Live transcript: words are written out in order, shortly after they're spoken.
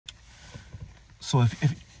So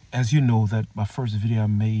if as you know, that my first video I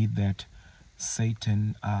made, that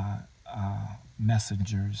Satan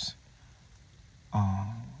messengers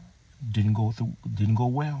didn't go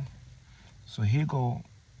well. So here go,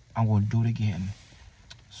 I'm going to do it again.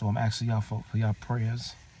 So I'm asking y'all for y'all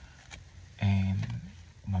prayers. And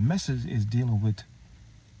my message is dealing with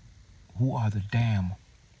who are the damn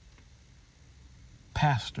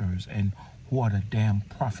pastors and who are the damn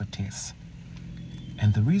prophetess.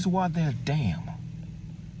 And the reason why they're damn,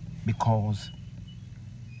 because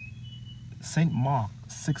St. Mark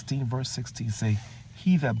 16 verse 16 say,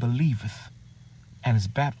 he that believeth and is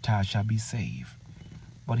baptized shall be saved,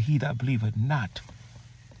 but he that believeth not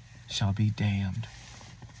shall be damned.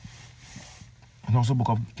 And also book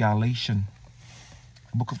of Galatians,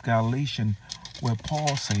 where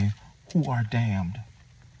Paul saying, who are damned.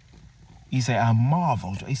 He said, I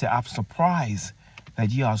marveled. He said, I'm surprised that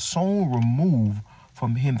ye are so removed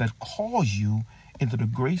from him that calls you into the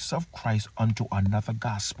grace of Christ unto another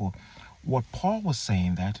gospel. What Paul was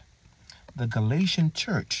saying, that the Galatian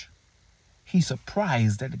church, he's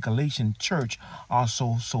surprised that the Galatian church are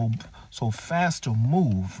so fast to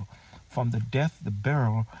move from the death, the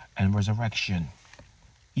burial, and resurrection.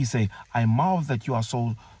 He say, I marvel that you are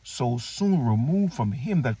so soon removed from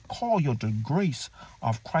him that call you to the grace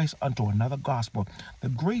of Christ unto another gospel. The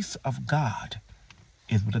grace of God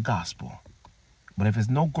is the gospel. But if there's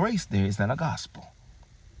no grace there, it's not a gospel.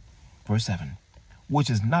 Verse 7, which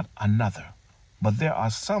is not another. But there are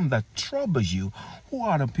some that trouble you. Who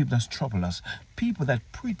are the people that trouble us? People that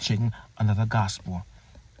preaching another gospel.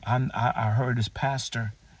 And I heard this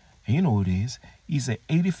pastor, and you know who it is. He said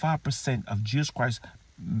 85% of Jesus Christ's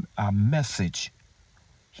message,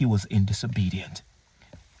 he was in disobedient.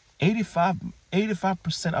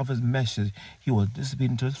 85% of his message, he was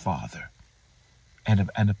disobedient to his Father.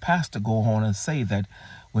 And the pastor go on and say that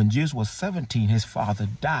when Jesus was 17, his father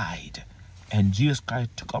died. And Jesus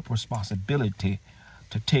Christ took up responsibility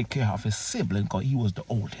to take care of his sibling because he was the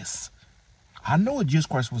oldest. I know Jesus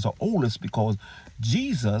Christ was the oldest because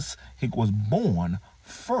Jesus, he was born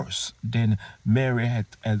first. Then Mary had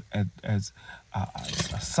as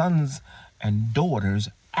sons and daughters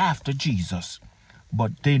after Jesus.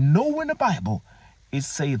 But they know in the Bible, it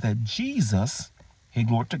say that Jesus, he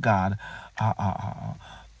glory to God,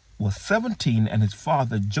 was 17 and his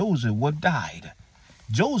father Joseph died.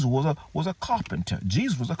 Joseph was a carpenter.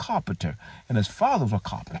 Jesus was a carpenter, and his father was a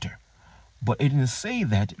carpenter. But it didn't say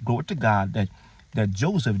that, glory to God, that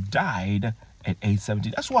Joseph died at age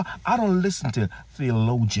 17. That's why I don't listen to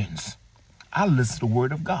theologians. I listen to the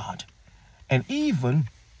Word of God. And even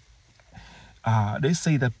they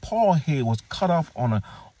say that Paul's head was cut off on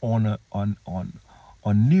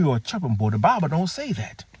near a chopping board. The Bible don't say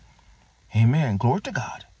that. Amen. Glory to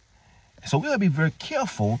God. So we gotta be very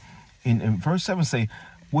careful. In verse 7 say,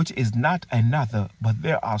 which is not another, but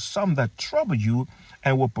there are some that trouble you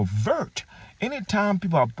and will pervert. Anytime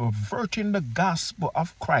people are perverting the gospel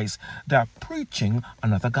of Christ, they're preaching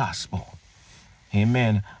another gospel.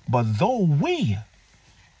 Amen. But though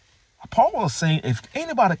Paul was saying, if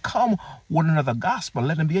anybody come with another gospel,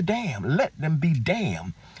 let them be damned. Let them be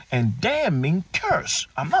damned. And damn means curse.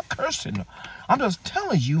 I'm not cursing. I'm just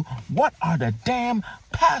telling you what are the damn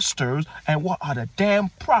pastors and what are the damn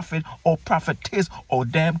prophet or prophetess or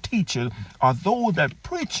damn teachers are those that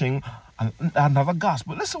preaching another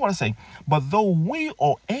gospel. Listen to what I say. But though we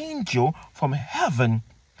or angel from heaven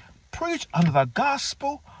preach another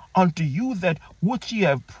gospel unto you, that which ye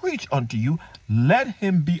have preached unto you, let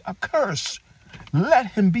him be accursed. Let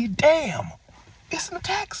him be damned. It's in the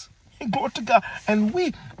text. And glory to God. And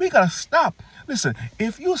we got to stop. Listen,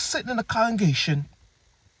 if you're sitting in a congregation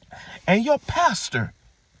and your pastor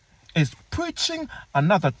is preaching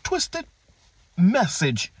another twisted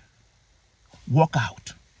message, walk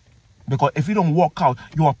out. Because if you don't walk out,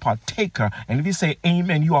 you are a partaker. And if you say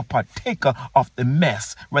amen, you are a partaker of the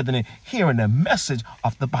mess rather than hearing the message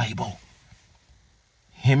of the Bible.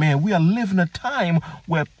 Amen. We are living a time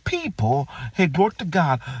where people, hey, glory to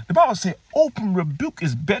God. The Bible says open rebuke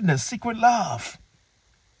is better than secret love.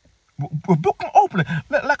 Rebuke them openly.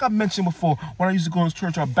 Like I mentioned before, when I used to go to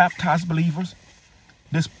church, I baptized believers.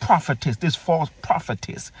 This prophetess, this false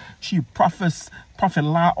prophetess, she prophet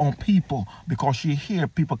lie on people because she hear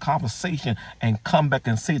people conversation and come back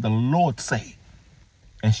and say the Lord say.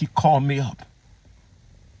 And she called me up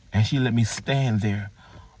and she let me stand there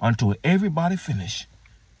until everybody finished.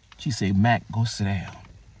 She said, Mac, go sit down.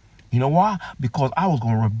 You know why? Because I was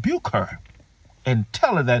going to rebuke her and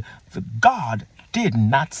tell her that the God did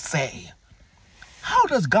not say. How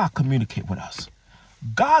does God communicate with us?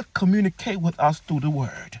 God communicates with us through the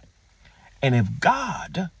word. And if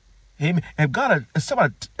God, Amen. If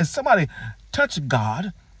somebody touch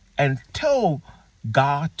God and tell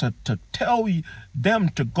God to tell them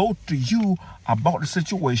to go to you about the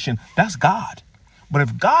situation, that's God. But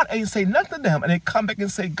if God ain't say nothing to them and they come back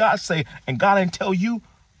and say God say, and God ain't tell you,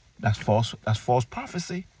 that's false. That's false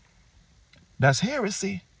prophecy. That's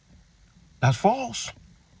heresy. That's false.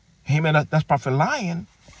 Amen. That's prophet lying.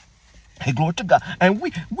 Hey, glory to God. And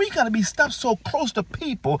we got to be stopped so close to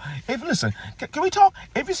people. If listen, can we talk?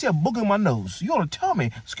 If you see a book in my nose, you ought to tell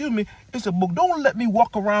me, excuse me, it's a book. Don't let me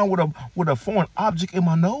walk around with a foreign object in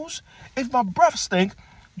my nose. If my breath stink,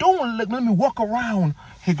 don't let me walk around.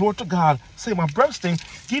 Hey, glory to God. Say my breath stink.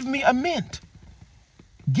 Give me a mint.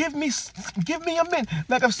 Give me a mint.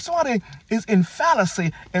 Like if somebody is in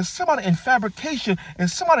fallacy and somebody in fabrication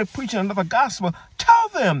and somebody preaching another gospel, tell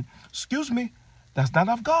them, excuse me, that's not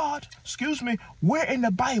of God. Excuse me. Where in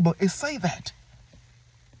the Bible it say that?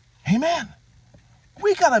 Amen.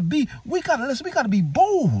 We gotta be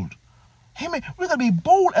bold. Amen. We gotta be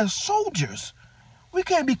bold as soldiers. We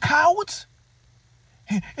can't be cowards.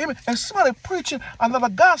 Amen. If somebody preaching another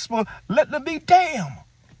gospel, let them be damned.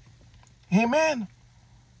 Amen.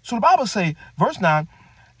 So the Bible say, verse 9,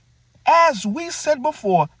 as we said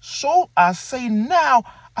before, so I say now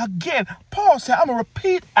again. Paul said, I'm going to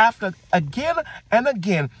repeat after again and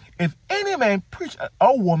again. If any man preach,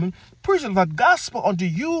 or woman preaching the gospel unto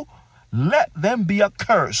you, let them be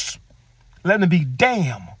accursed. Let them be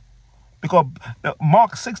damned. Because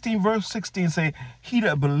Mark 16 verse 16 say, he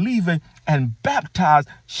that believeth and baptized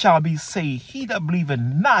shall be saved. He that believeth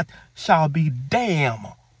not shall be damned.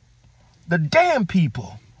 The damn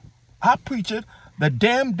people. I preach it. The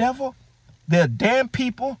damn devil. They're damn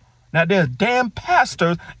people. Now there's damn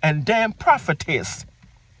pastors and damn prophetess.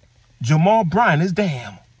 Jamal Bryan is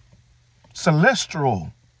damn.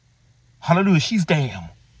 Celestial. Hallelujah. She's damn.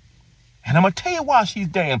 And I'm going to tell you why she's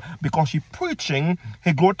damn. Because she's preaching,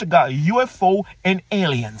 hey, glory to God, UFO and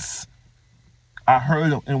aliens. I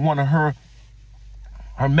heard in one of her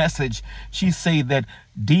message, she said that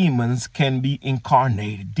demons can be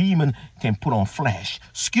incarnated. Demon can put on flesh.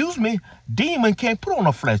 Excuse me, demon can't put on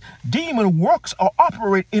a flesh. Demon works or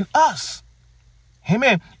operate in us.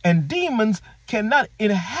 Amen. And demons cannot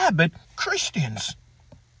inhabit Christians.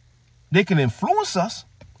 They can influence us,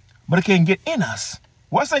 but they can't get in us.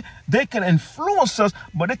 What I say? They can influence us,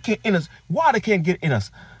 but they can't in us. Why they can't get in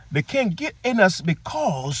us? They can't get in us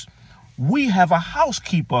because we have a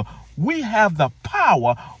housekeeper. We have the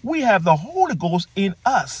power. We have the Holy Ghost in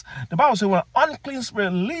us. The Bible says when an unclean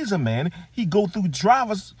spirit leaves a man, he go through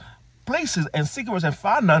drivers places and secrets and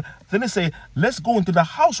find none. Then they say, let's go into the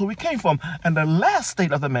house where we came from. And the last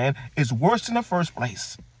state of the man is worse than the first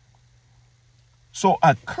place. So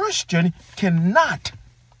a Christian cannot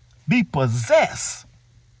be possessed,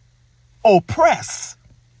 oppressed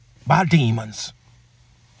by demons.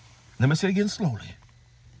 Let me say it again slowly.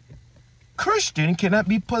 Christian cannot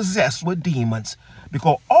be possessed with demons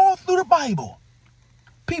because all through the Bible,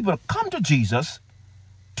 people come to Jesus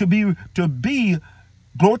to be,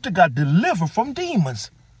 glory to God, delivered from demons.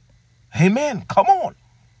 Amen. Come on.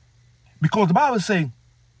 Because the Bible says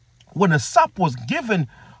when the sop was given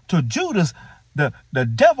to Judas, the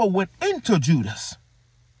devil went into Judas.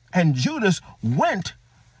 And Judas went,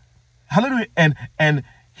 hallelujah, and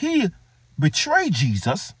he betrayed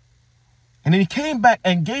Jesus. And then he came back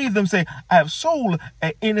and gave them, say, I have sold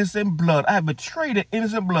an innocent blood. I have betrayed an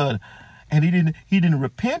innocent blood. And he didn't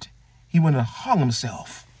repent. He went and hung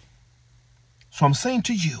himself. So I'm saying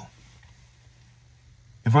to you,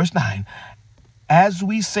 in verse 9, as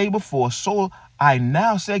we say before, so I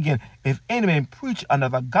now say again, if any man preach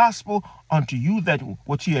another gospel unto you that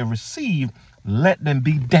what ye have received, let them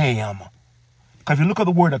be damned. Because if you look at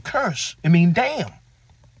the word accursed, it means damn.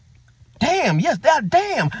 Damn, yes, they're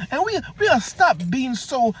damn. And we gotta stop being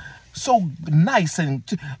so nice and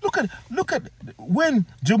look at when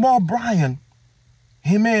Jamal Bryan,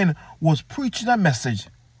 amen, was preaching that message.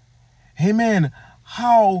 Amen.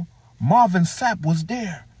 How Marvin Sapp was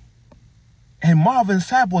there. And Marvin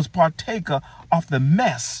Sapp was partaker of the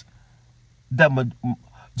mess that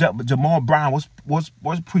Jamal Bryan was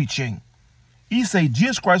preaching. He said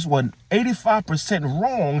Jesus Christ was 85%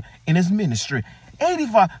 wrong in his ministry.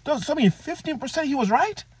 85, does that mean 15% he was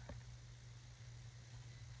right?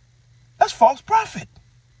 That's false prophet.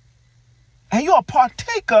 And you're a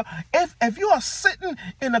partaker if you are sitting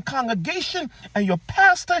in a congregation and your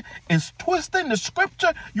pastor is twisting the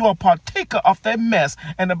scripture, you're a partaker of that mess.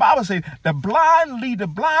 And the Bible says the blind lead the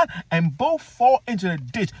blind and both fall into the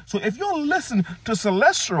ditch. So if you're listening to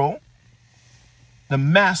Celestial, the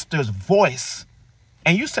master's voice,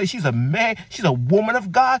 and you say she's a man, she's a woman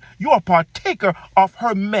of God, you are a partaker of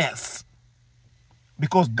her mess.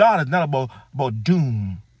 Because God is not about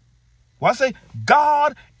doom. Well, I say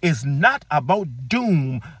God is not about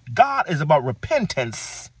doom. God is about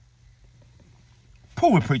repentance.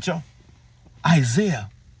 Prove it, preacher. Isaiah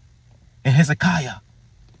and Hezekiah.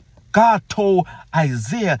 God told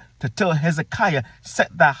Isaiah to tell Hezekiah,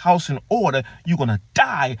 set thy house in order. You're going to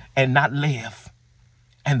die and not live.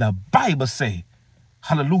 And the Bible say,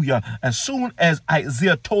 hallelujah, as soon as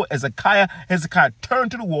Isaiah told Hezekiah, Hezekiah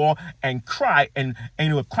turned to the wall and cried, and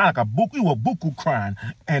he was crying like he was buku crying.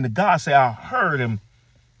 And God said, I heard him.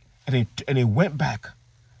 And he went back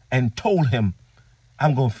and told him,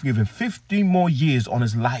 I'm going to give him 15 more years on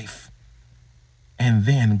his life. And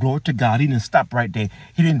then, glory to God, he didn't stop right there.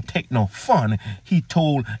 He didn't take no fun. He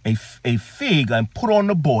told a fig and put on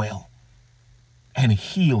the boil and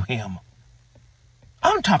heal him.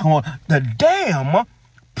 I'm talking about the damn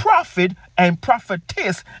prophet and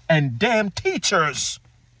prophetess and damn teachers.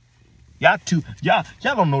 Y'all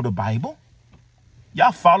don't know the Bible.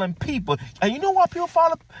 Y'all following people. And you know why people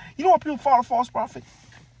follow false prophet?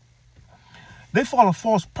 They follow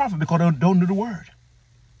false prophet because they don't know the word.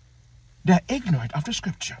 They're ignorant of the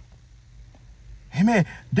scripture. Amen.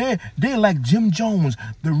 They're like Jim Jones.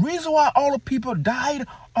 The reason why all the people died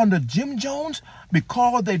under Jim Jones,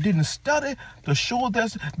 because they didn't study to show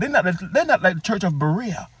this. They're not like the Church of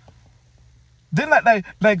Berea. They're not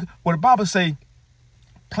like what the Bible say,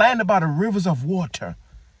 planted by the rivers of water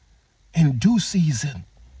in due season.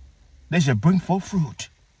 They shall bring forth fruit.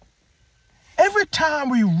 Every time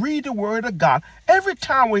we read the word of God, every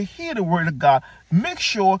time we hear the word of God, make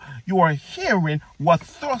sure you are hearing what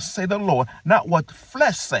thus say the Lord, not what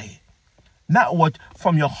flesh say, not what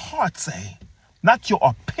from your heart say, not your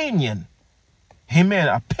opinion. Amen.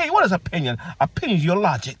 Opinion. What is opinion? Opinion is your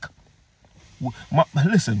logic.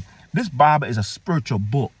 Listen, this Bible is a spiritual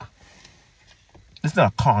book. It's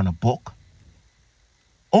not a carnal book.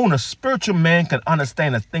 Only a spiritual man can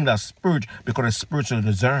understand a thing that's spiritual because it's spiritually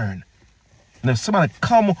discerned. And if somebody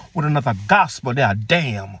come with another gospel, they are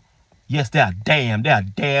damn. Yes, they are damn. They are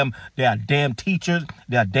damn. They are damn teachers.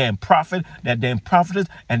 They are damn prophet. They are damn prophetess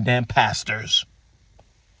and damn pastors.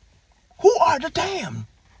 Who are the damn?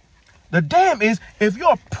 The damn is if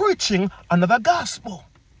you're preaching another gospel.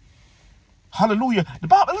 Hallelujah. The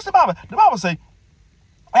Bible, listen to the Bible. The Bible say,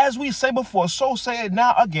 as we say before, so say it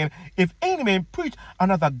now again. If any man preach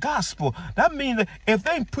another gospel, that means that if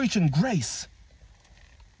they ain't preaching grace,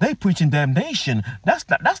 they preaching damnation. That's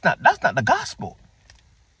not the gospel.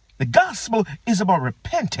 The gospel is about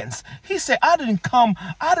repentance. He said, I didn't come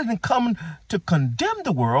to condemn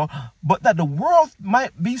the world, but that the world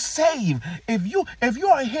might be saved. If you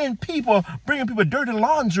are hearing people bringing people dirty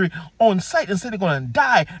laundry on site and say they're going to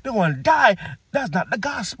die, that's not the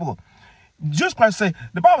gospel. Jesus Christ say,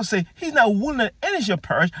 the Bible say, he's not willing that any shall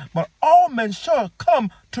perish, but all men shall come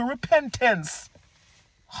to repentance.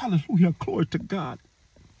 Hallelujah, glory to God.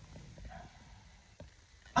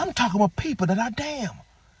 I'm talking about people that are damned.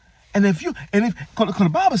 And if the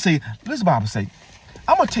Bible say, this Bible say,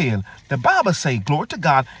 I'm going to tell you, the Bible say, glory to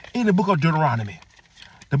God, in the book of Deuteronomy.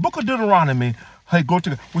 The book of Deuteronomy, hey, glory to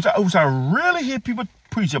God, which I really hear people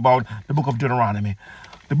preach about the book of Deuteronomy.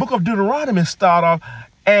 The book of Deuteronomy start off,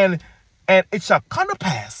 and it shall come to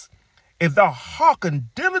pass, if thou hearken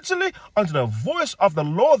diligently unto the voice of the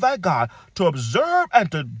Lord thy God, to observe and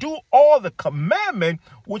to do all the commandment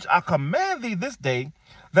which I command thee this day,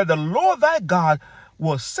 that the Lord thy God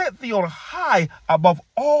will set thee on high above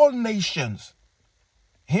all nations.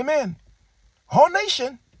 Amen. All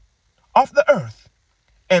nation of the earth.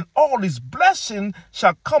 And all these blessings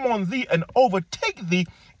shall come on thee and overtake thee,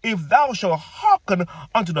 if thou shalt hearken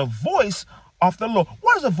unto the voice of the Lord.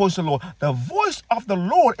 What is the voice of the Lord? The voice of the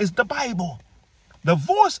Lord is the Bible. The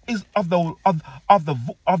voice is of the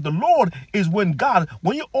Lord is when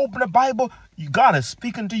you open the Bible, God is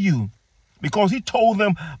speaking to you. Because he told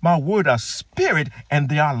them, my word are spirit and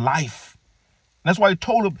they are life. That's why he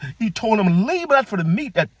told them, labor not for the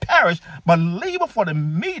meat that perish, but labor for the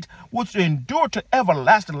meat which endure to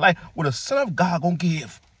everlasting life, what the Son of God gonna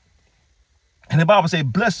give. And the Bible says,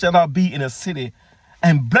 blessed shall thou be in a city,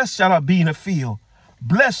 and blessed shall thou be in a field.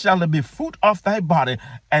 Blessed shall there be fruit of thy body,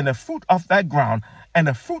 and the fruit of thy ground, and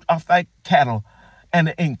the fruit of thy cattle, and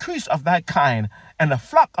the increase of thy kind, and the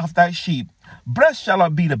flock of thy sheep. Blessed shall thou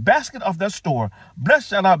be the basket of thy store. Blessed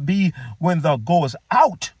shall thou be when thou goest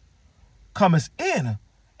out, comest in,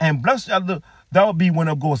 and blessed shall thou be when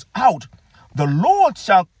thou goest out. The Lord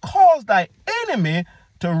shall cause thy enemy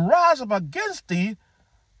to rise up against thee,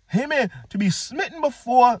 amen, to be smitten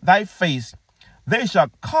before thy face. They shall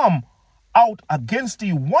come out against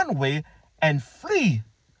thee one way, and flee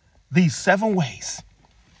these 7 ways.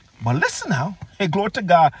 But listen now, hey, glory to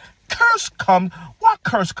God, curse come. What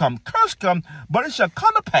curse come? Curse come, but it shall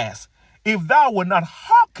come to pass, if thou wilt not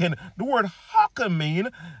hearken. The word hearken mean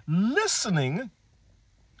listening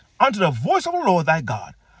unto the voice of the Lord thy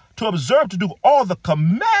God, to observe to do all the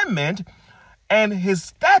commandment and his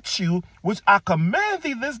statute which I command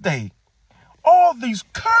thee this day. All these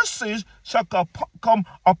curses shall come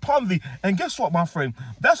upon thee. And guess what, my friend?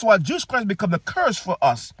 That's why Jesus Christ become the curse for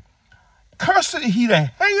us. Cursed he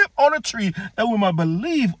that hangeth on a tree, that we might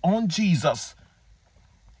believe on Jesus.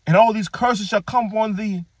 And all these curses shall come upon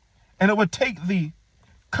thee, and it will take thee.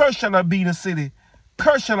 Curse shall not be in the city.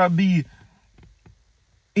 Curse shall not be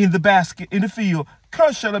in the basket, in the field.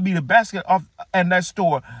 Curse shall not be the basket of and that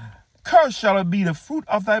store. Curse shall not be the fruit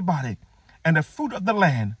of thy body, and the fruit of the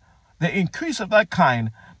land, the increase of thy kind,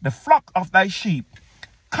 the flock of thy sheep.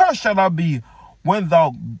 Curse shall not be when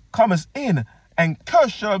thou comest in, and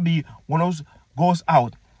curse shall be when thou goest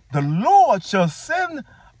out. The Lord shall send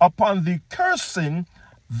upon thee cursing,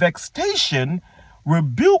 vexation,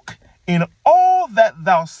 rebuke in all that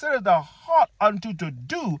thou settest thy heart unto to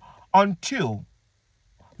do, until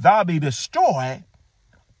thou be destroyed,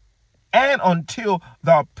 and until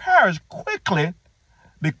thou perish quickly,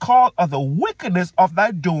 because of the wickedness of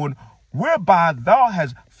thy doing, whereby thou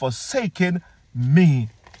hast forsaken me.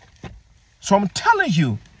 So I'm telling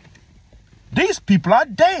you, these people are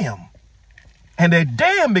damned. And they're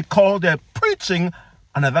damned because they're preaching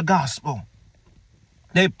another gospel.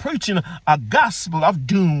 They're preaching a gospel of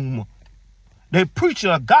doom. They're preaching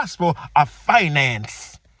a gospel of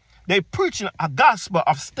finance. They're preaching a gospel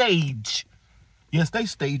of stage. Yes, they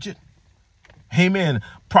stage it. Amen.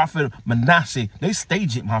 Prophet Manasseh, they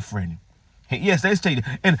stage it, my friend. Yes, they stage it.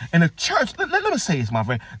 And the church, let me say this, my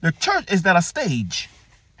friend. The church is not a stage.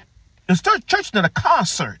 The church is not a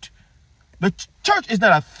concert. The church is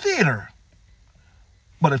not a theater.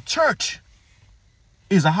 But a church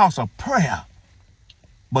is a house of prayer.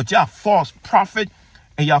 But y'all false prophet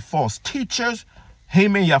and y'all false teachers,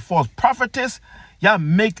 amen, y'all false prophetess, y'all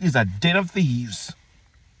make this a den of thieves.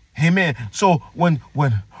 Amen. So when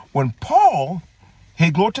Paul,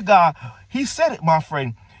 hey, glory to God, he said it, my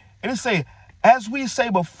friend. And he say, as we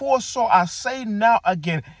say before, so I say now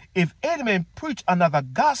again, if any man preach another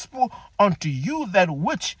gospel unto you, that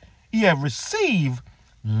which ye have received,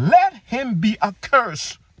 let him be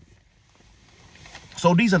accursed.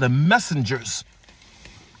 So these are the messengers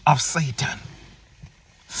of Satan.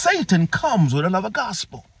 Satan comes with another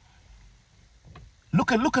gospel.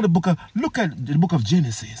 Look at the book of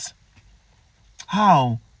Genesis.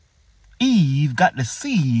 How Eve got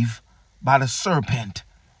deceived by the serpent.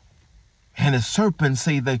 And the serpent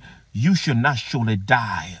say that you should not surely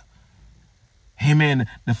die. Amen.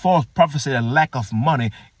 The false prophet said the lack of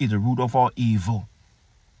money is the root of all evil.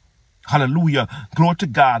 Hallelujah. Glory to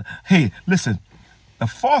God. Hey, listen. The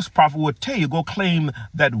false prophet will tell you, go claim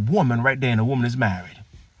that woman right there, and the woman is married.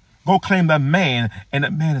 Go claim that man, and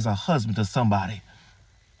that man is a husband to somebody.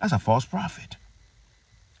 That's a false prophet.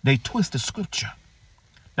 They twist the scripture.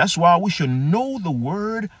 That's why we should know the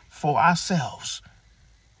word for ourselves.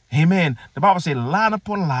 Amen. The Bible says line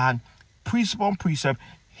upon line, precept upon precept.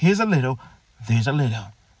 Here's a little, there's a little.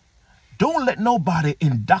 Don't let nobody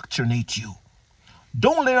indoctrinate you.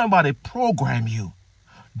 Don't let nobody program you.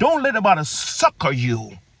 Don't let nobody sucker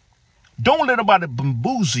you. Don't let nobody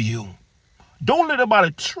bamboozle you. Don't let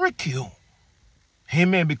nobody trick you.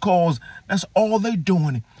 Amen. Because that's all they're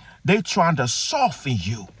doing. They're trying to soften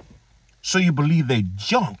you so you believe they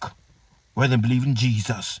junk rather than believe in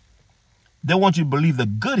Jesus. They want you to believe the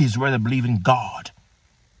goodies rather than believe in God.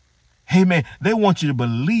 Amen. They want you to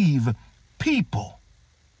believe people.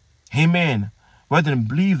 Amen. Rather than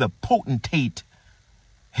believe the potentate.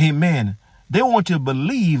 Amen. They want you to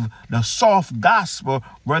believe the soft gospel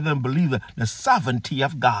rather than believe the sovereignty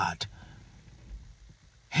of God.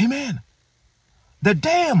 Amen. The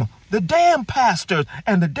damn pastors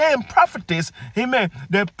and the damn prophetess, amen,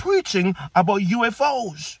 they're preaching about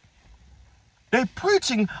UFOs. They're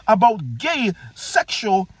preaching about gay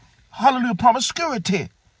sexual, hallelujah, promiscuity.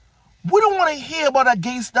 We don't want to hear about that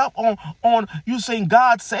gay stuff on you saying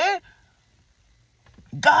God said.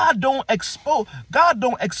 God don't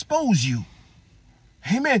expose you.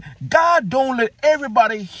 Amen. God don't let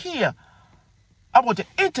everybody hear about the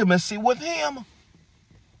intimacy with him.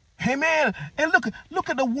 Amen. And look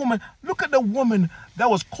at the woman that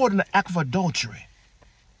was caught in the act of adultery.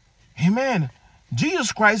 Amen.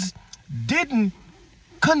 Jesus Christ didn't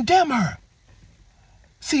condemn her.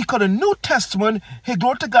 See, because the New Testament, hey,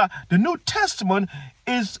 glory to God, the New Testament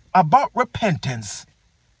is about repentance.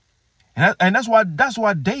 And that's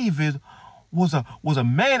why David was a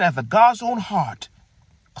man after God's own heart.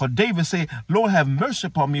 Because David said, Lord, have mercy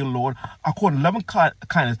upon me, Lord, according to loving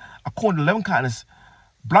kindness,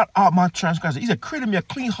 blot out my transgression. He said, create in me a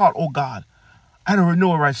clean heart, O God, and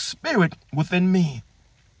renew a right spirit within me.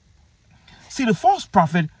 See, the false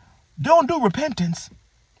prophet, they don't do repentance.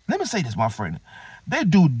 Let me say this, my friend. They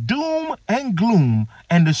do doom and gloom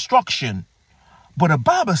and destruction. But the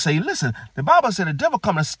Bible say, listen, the Bible said the devil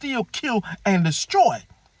come to steal, kill, and destroy.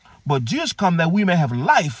 But Jesus come that we may have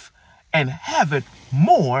life and have it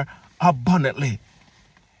more abundantly.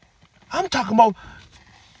 I'm talking about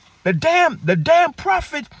the damn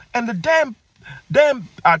prophet and the damn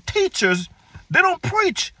teachers. They don't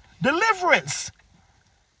preach deliverance.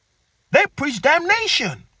 They preach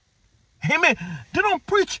damnation. Amen. They don't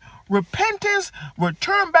preach repentance,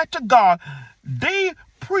 return back to God. They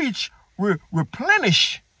preach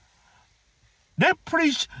replenish. They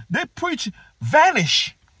preach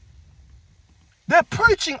vanish. They're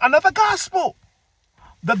preaching another gospel.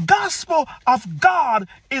 The gospel of God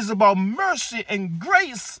is about mercy and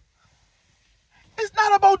grace. It's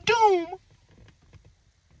not about doom.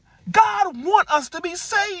 God wants us to be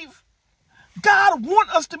saved. God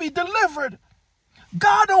wants us to be delivered.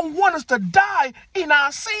 God don't want us to die in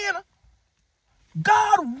our sin.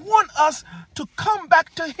 God wants us to come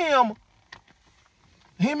back to him.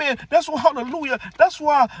 Amen. That's why, hallelujah. That's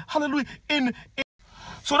why, hallelujah.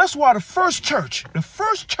 So that's why the first church,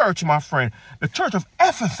 my friend, the church of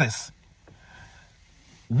Ephesus,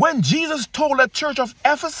 when Jesus told that church of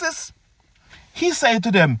Ephesus, he said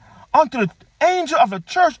to them, unto the angel of the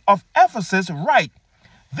church of Ephesus, write,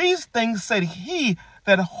 these things said he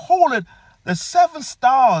that holdeth the 7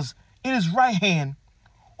 stars in his right hand,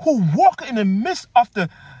 who walketh in the midst of the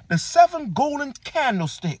 7 golden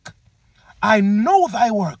candlestick. I know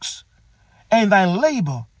thy works, and thy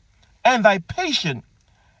labor, and thy patience,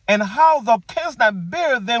 and how thou canst not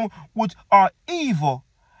bear them which are evil,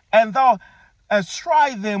 and thou hast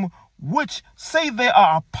tried them which say they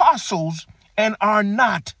are apostles, and are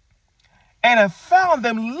not, and have found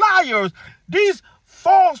them liars. These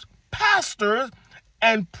false pastors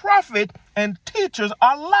and prophets and teachers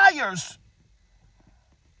are liars,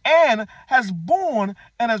 and has borne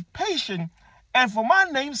and has patient, and for my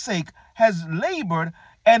name's sake has labored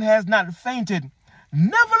and has not fainted.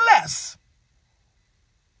 Nevertheless,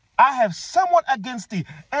 I have somewhat against thee.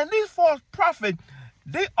 And these false prophets,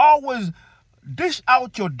 they always dish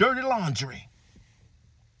out your dirty laundry.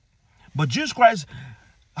 But Jesus Christ,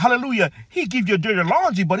 hallelujah, he give you dirty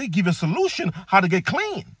laundry, but he give you a solution how to get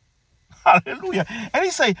clean. Hallelujah. And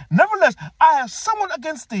he say, nevertheless, I have somewhat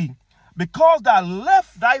against thee, because thou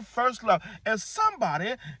left thy first love. If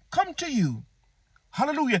somebody come to you,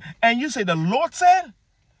 hallelujah, and you say, the Lord said,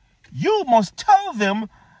 you must tell them,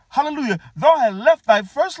 hallelujah, thou hast left thy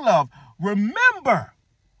first love. Remember.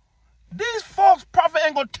 These false prophets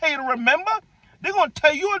ain't going to tell you to remember. They're going to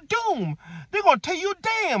tell you a doom. They're going to tell you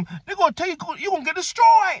damn. They're going to tell you you're going to get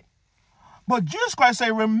destroyed. But Jesus Christ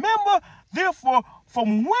say, remember, therefore,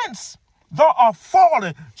 from whence thou art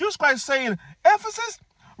fallen. Jesus Christ saying, Ephesus,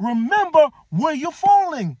 remember where you're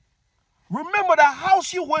falling. Remember the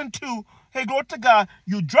house you went to. Hey, glory to God.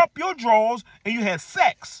 You dropped your drawers and you had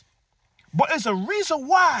sex. But it's a reason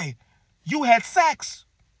why you had sex.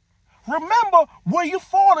 Remember where you're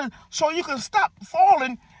falling so you can stop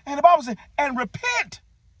falling. And the Bible says, and repent.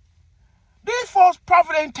 These false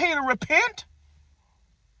prophets ain't tell you to repent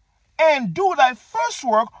and do thy first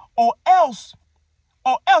work, or else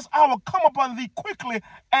I will come upon thee quickly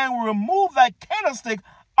and remove thy candlestick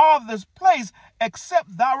out of this place,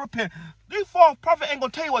 except thou repent. These false prophets ain't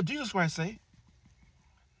going to tell you what Jesus Christ say.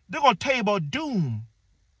 They're going to tell you about doom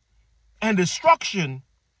and destruction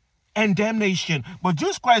and damnation. But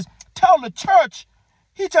Jesus Christ tell the church,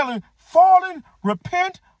 he telling, fallen,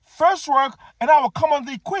 repent, first work, and I will come on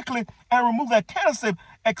thee quickly and remove that candlestick,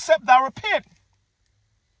 except thou repent.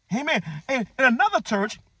 Amen. And in another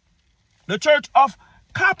church, the church of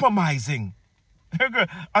compromising,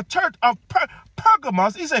 a church of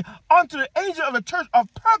Pergamos, he said, unto the angel of the church of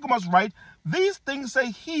Pergamos write, these things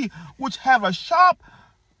say he which have a sharp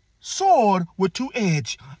sword with 2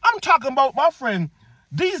 edges. I'm talking about, my friend,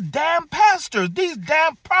 these damn pastors, these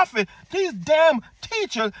damn prophets, these damn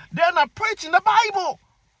teachers, they're not preaching the Bible.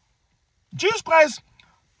 Jesus Christ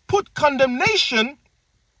put condemnation,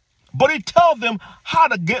 but he tells them how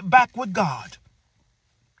to get back with God.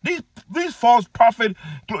 These false prophets,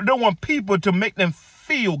 they want people to make them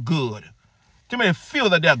feel good, to make them feel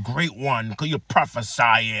that they're a great one because you're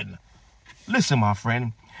prophesying. Listen, my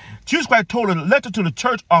friend, Jesus Christ told a letter to the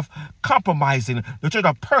church of compromising, the church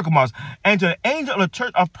of Pergamos, and to the angel of the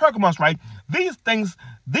church of Pergamos, right? These things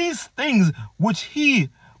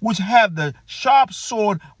which have the sharp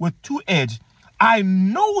sword with two edges. I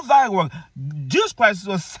know thy work. Jesus Christ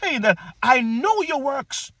was saying that I know your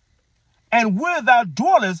works, and where thou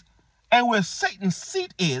dwellest, and where Satan's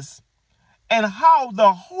seat is, and how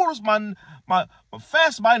thou holdest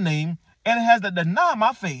fast my name, and has to deny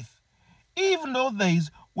my faith, even though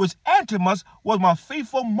these which Antipas was my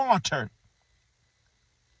faithful martyr.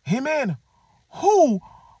 Amen. Who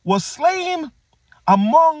was slain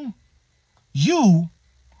among you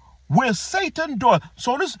where Satan dwelt.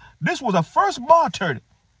 So this was the first martyr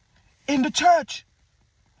in the church.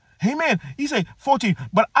 Amen. He said, 14,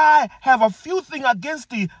 but I have a few things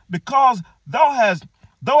against thee, because thou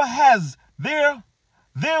hast there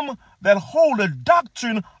them that hold the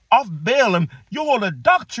doctrine of Balaam. You hold the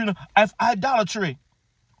doctrine of idolatry,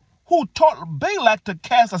 who taught Balak to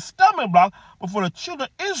cast a stumbling block before the children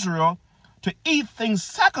of Israel, to eat things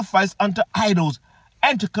sacrificed unto idols,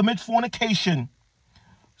 and to commit fornication.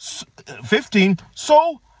 15,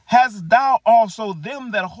 so hast thou also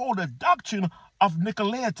them that hold the doctrine of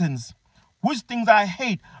Nicolaitans, which things I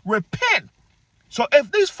hate. Repent. So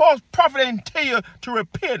if these false prophets didn't tell you to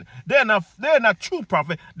repent, they're not true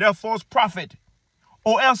prophet, they're false prophet.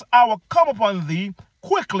 Or else I will come upon thee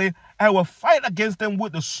quickly, and will fight against them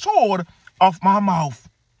with the sword of my mouth.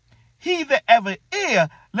 He that ever ear,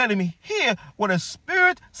 let him hear what the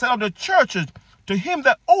Spirit said unto the churches. To him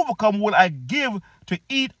that overcome will I give to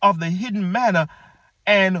eat of the hidden manna,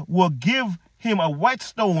 and will give him a white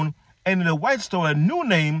stone, and in the white stone a new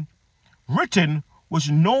name written, which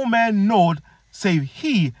no man knoweth save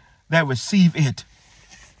he that receive it.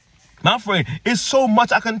 My friend, it's so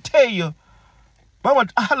much I can tell you.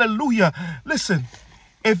 But hallelujah. Listen,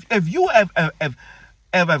 if you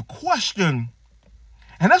have questioned,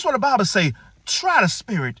 and that's what the Bible say, try the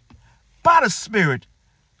Spirit, by the Spirit,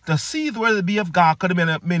 to see whether it be of God. Could have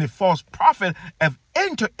been many false prophets have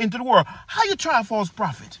entered into the world. How you try a false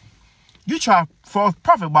prophet? You try a false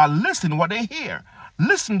prophet by listening to what they hear.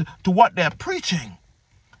 Listen to what they're preaching.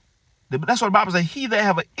 That's what the Bible says. He that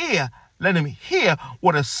have an ear, let him hear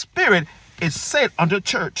what the Spirit is said unto the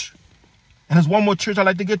church. And there's one more church I'd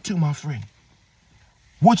like to get to, my friend,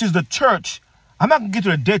 which is the church. I'm not going to get to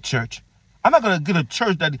the dead church. I'm not going to get a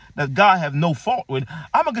church that God have no fault with.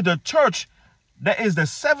 I'm going to get to a church that is the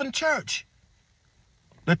seventh church.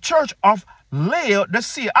 The church of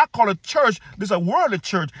Laodicea. I call it church. This is a worldly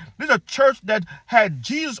church. This is a church that had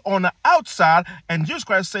Jesus on the outside, and Jesus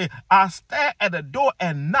Christ said, I stand at the door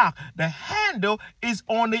and knock. The handle is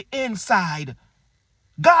on the inside.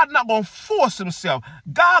 God not going to force himself.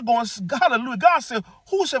 Hallelujah. God said,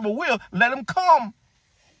 whosoever will, let him come.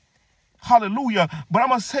 Hallelujah. But I'm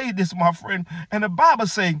going to say this, my friend. And the Bible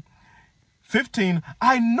say, 15,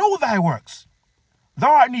 I know thy works.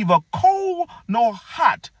 Thou art neither cold nor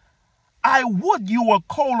hot. I would you were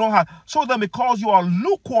cold nor hot. So then because you are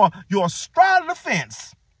lukewarm, you are straddling the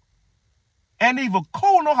fence. And neither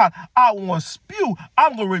cold nor hot, I want to spew.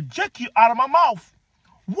 I'm going to reject you out of my mouth.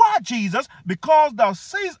 Why, Jesus? Because thou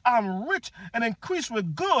sayest I'm rich and increase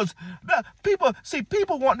with goods.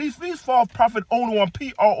 People want these false prophets only want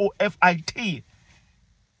profit.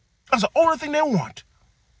 That's the only thing they want.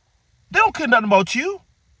 They don't care nothing about you.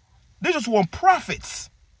 They just want profits.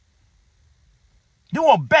 They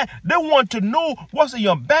want to know what's in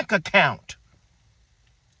your bank account.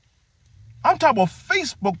 I'm talking about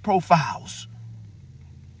Facebook profiles.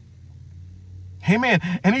 Amen.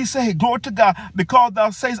 And he said, glory to God, because thou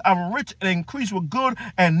sayest I'm rich and increase with good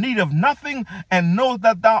and need of nothing, and know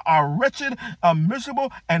that thou art wretched,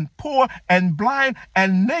 miserable, and poor, and blind,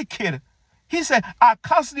 and naked. He said, I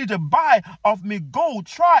constantly to buy of me gold,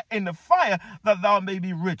 try in the fire, that thou may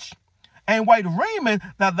be rich, and white raiment,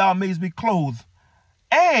 that thou mayest be clothed,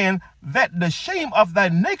 and that the shame of thy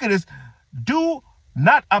nakedness do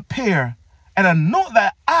not appear, and anoint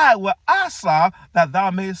thy eye with eye salve, that thou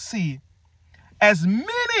mayest see. As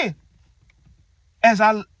many as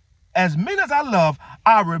I love,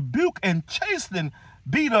 I rebuke and chasten.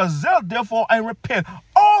 Be the zealous, therefore, and repent.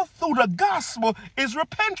 All through the gospel is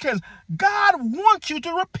repentance. God wants you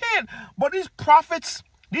to repent. But these prophets,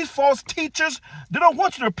 these false teachers, they don't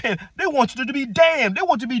want you to repent. They want you to be damned. They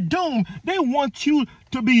want you to be doomed. They want you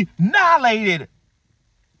to be annihilated.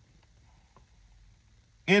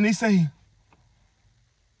 And he say,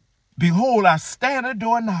 behold, I stand at the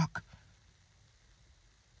door and knock.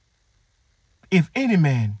 If any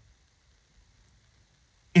man,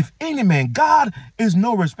 God is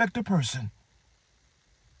no respecter person.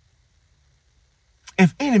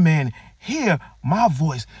 If any man hear my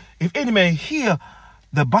voice, if any man hear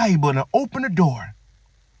the Bible and open the door,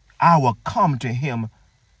 I will come to him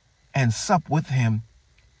and sup with him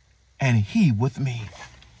and he with me.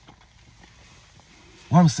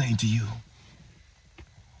 What I'm saying to you,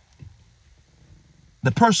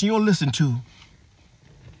 the person you'll listen to,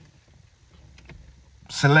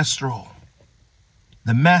 celestial,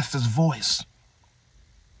 the master's voice,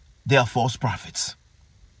 they are false prophets.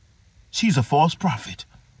 She's a false prophet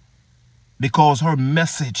because her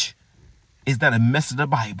message is not a message of the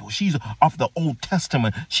Bible. She's of the Old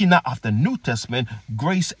Testament. She's not of the New Testament,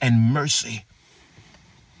 grace and mercy.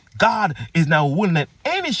 God is now willing that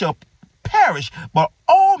any shall perish, but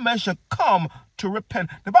all men shall come to repent.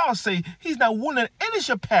 The Bible says he's not willing that any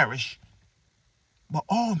shall perish, but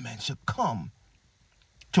all men shall come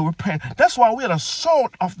to repent. That's why we are the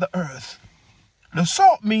salt of the earth. The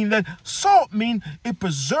salt means it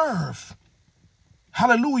preserves.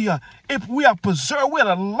 Hallelujah. If we are preserved, we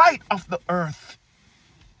are the light of the earth.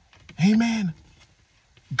 Amen.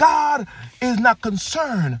 God is not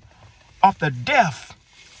concerned of the death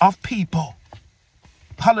of people.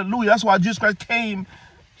 Hallelujah. That's why Jesus Christ came.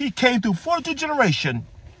 He came through 42 generations.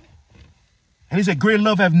 And he said, great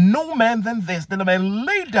love have no man than this, that a man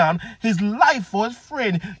lay down his life for his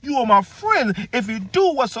friend. You are my friend if you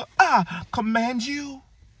do whatsoever I command you.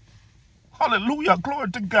 Hallelujah. Glory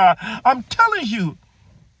to God. I'm telling you,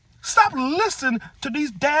 stop listening to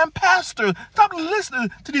these damn pastors. Stop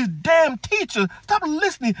listening to these damn teachers. Stop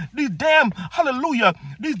listening to these damn, hallelujah,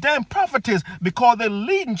 these damn prophetess, because they're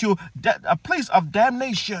leading you to a place of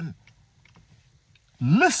damnation.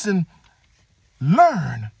 Listen,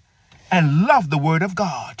 learn, and love the word of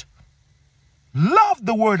God. Love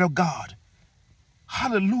the word of God.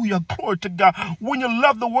 Hallelujah. Glory to God. When you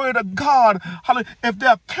love the word of God, if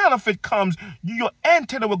their counterfeit comes, your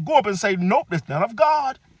antenna will go up and say, nope, it's not of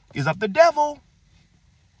God. It's of the devil.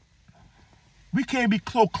 We can't be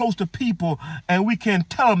so close to people and we can't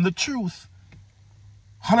tell them the truth.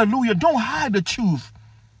 Hallelujah. Don't hide the truth.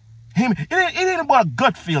 It ain't about a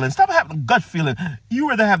gut feeling. Stop having a gut feeling.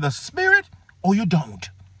 You either have the spirit or you don't.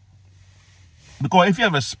 Because if you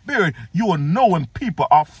have a spirit, you will know when people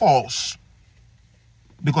are false.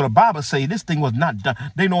 Because the Bible says this thing was not done.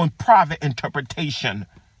 They know in private interpretation.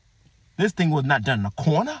 This thing was not done in a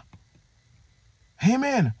corner.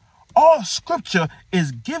 Amen. All scripture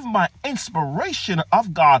is given by inspiration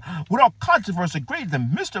of God without controversy, greater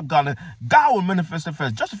than mystery of God. And God will manifest the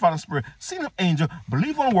flesh, justify the spirit, seen of angel,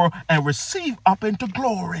 believe on the world, and receive up into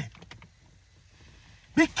glory.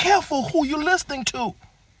 Be careful who you're listening to.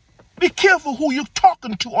 Be careful who you're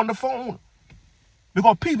talking to on the phone.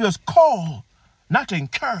 Because people is called not to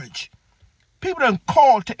encourage. People are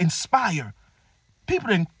called to inspire.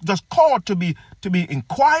 People are just called to be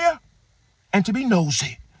inquire and to be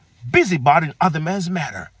nosy. Busybody in other man's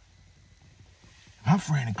matter. My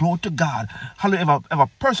friend, glory to God. Hallelujah. If a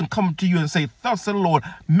person comes to you and say, thus said the Lord,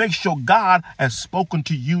 make sure God has spoken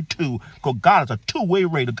to you too. Because God is a two-way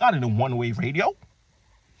radio. God ain't a one-way radio.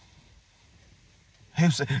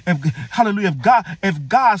 Hallelujah. If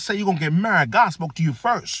God say you're going to get married, God spoke to you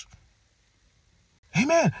first.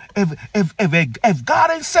 Amen. If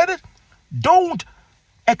God ain't said it, don't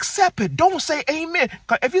accept it. Don't say amen.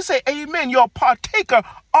 Because if you say amen, you're a partaker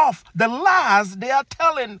of the lies they are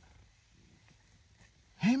telling.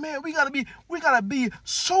 Amen. We gotta be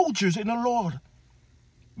soldiers in the Lord.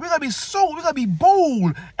 We gotta be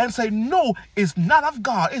bold and say, no, it's not of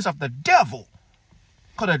God, it's of the devil.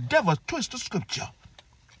 Because the devil twists the scripture.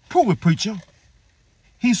 Prove it, preacher.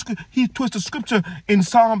 He twisted scripture in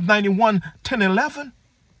Psalm 91, 10, 11.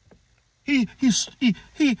 He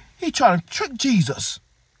tried to trick Jesus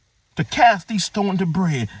to cast these stones to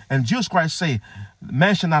bread. And Jesus Christ say,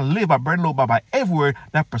 man shall not live by bread alone, but by every word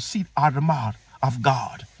that proceeds out of the mouth of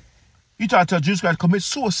God. He tried to tell Jesus Christ to commit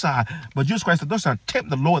suicide, but Jesus Christ said, thou shalt tempt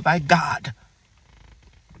the Lord thy God.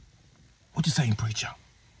 What you saying, preacher?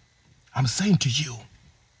 I'm saying to you,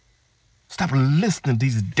 stop listening to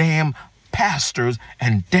these damn pastors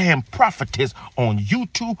and damn prophetess on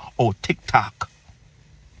YouTube or TikTok.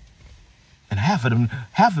 And half of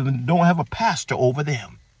them don't have a pastor over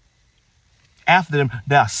them. After them,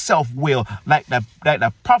 they are self-willed, like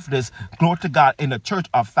that prophetess, glory to God, in the church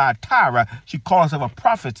of Thyatira. She called herself a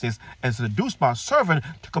prophetess and seduced my servant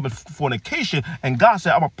to commit fornication. And God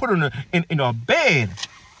said, I'm going to put her in a bed,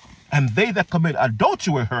 and they that commit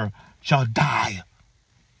adultery with her shall die.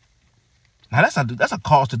 Now, that's a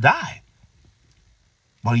cause to die.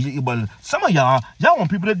 But some of y'all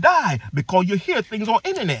want people to die because you hear things on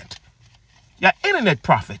internet. Y'all internet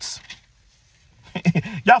prophets.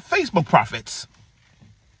 Y'all Facebook prophets.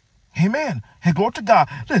 Amen. Hey, glory to God.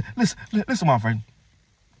 Listen, my friend.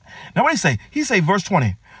 Now what he say? He say, verse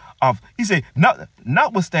 20. He say,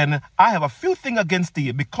 notwithstanding, I have a few things against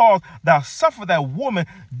thee, because thou suffered that woman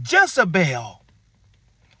Jezebel,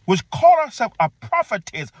 which called herself a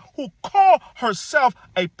prophetess, who called herself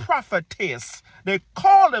a prophetess. They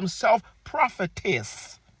call themselves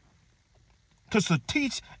prophetess, to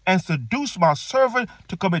teach and seduce my servant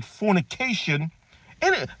to commit fornication.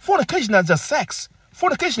 And fornication is not just sex.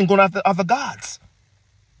 Fornication is going after other gods.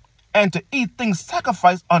 And to eat things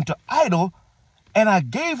sacrificed unto idol. And I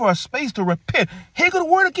gave her a space to repent. Here go the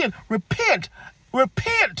word again. Repent.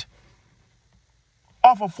 Repent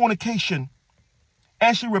of her fornication.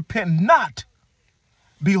 And she repent not.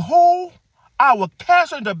 Behold, I will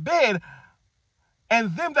cast her into bed,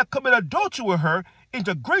 and them that commit adultery with her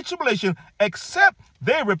into great tribulation, except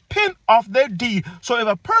they repent of their deed. So if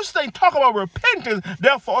a person ain't talking about repentance,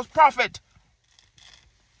 they're a false prophet.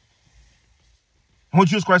 When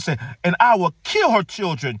Jesus Christ said, and I will kill her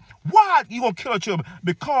children. Why you gonna kill her children?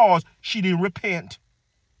 Because she didn't repent.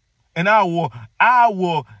 And I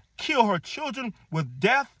will kill her children with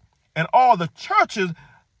death, and all the churches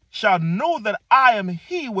shall know that I am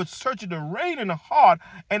he which searcheth the rein in the heart,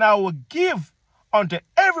 and I will give unto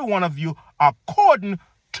every one of you according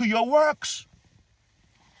to your works.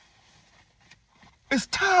 It's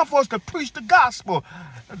time for us to preach the gospel.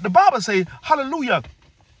 The Bible says, hallelujah,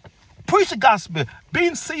 preach the gospel,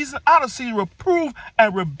 being seasoned, out of season, reprove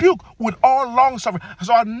and rebuke with all long suffering.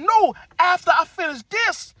 So I know after I finish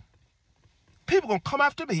this, people going to come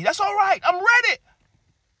after me. That's all right. I'm ready.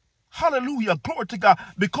 Hallelujah. Glory to God.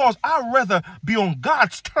 Because I'd rather be on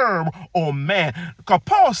God's term or man. Because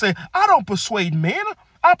Paul said, I don't persuade men.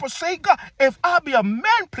 I persuade God. If I be a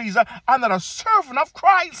man pleaser, I'm not a servant of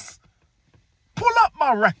Christ. Pull up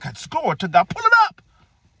my records. Glory to God. Pull it up.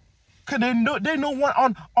 Because they know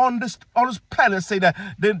one on this planet say that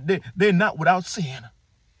they're not without sin.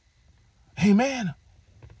 Amen.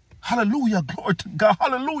 Hallelujah. Glory to God.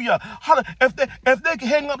 Hallelujah. If they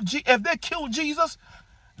hang up, if they kill Jesus,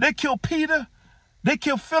 they kill Peter, they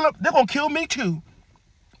kill Philip, they're going to kill me too.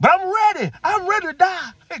 But I'm ready. I'm ready to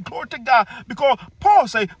die. Hey, glory to God. Because Paul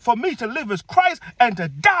say, for me to live is Christ and to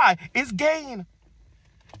die is gain.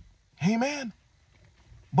 Amen.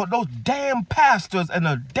 But those damn pastors and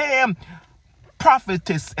the damn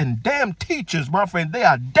prophetess and damn teachers, my friend, they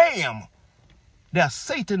are damn. They are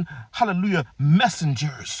Satan, hallelujah,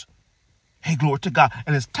 messengers. Hey, glory to God.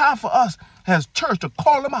 And it's time for us as church to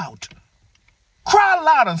call them out. Cry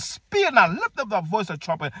loud and speak, now lift up the voice of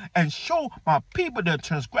trumpet and show my people their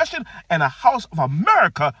transgression and the house of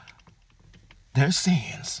America their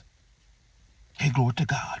sins. Hey, glory to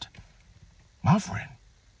God. My friend,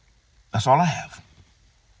 that's all I have.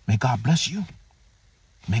 May God bless you.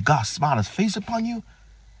 May God smile his face upon you.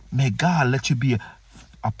 May God let you be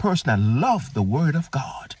a person that loves the word of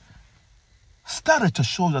God. Study to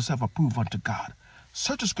show yourself approved unto God.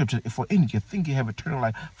 Search the scripture if for any you think you have eternal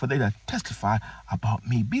life, for they that testify about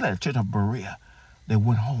me. Be like the church of Berea. They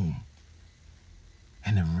went home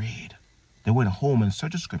and they read. They went home and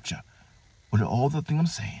searched the scripture. Whether all the thing I'm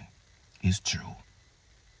saying is true.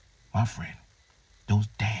 My friend, those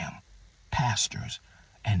damn pastors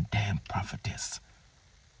and damn prophetess.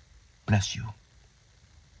 Bless you.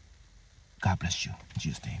 God bless you. In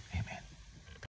Jesus' name, amen.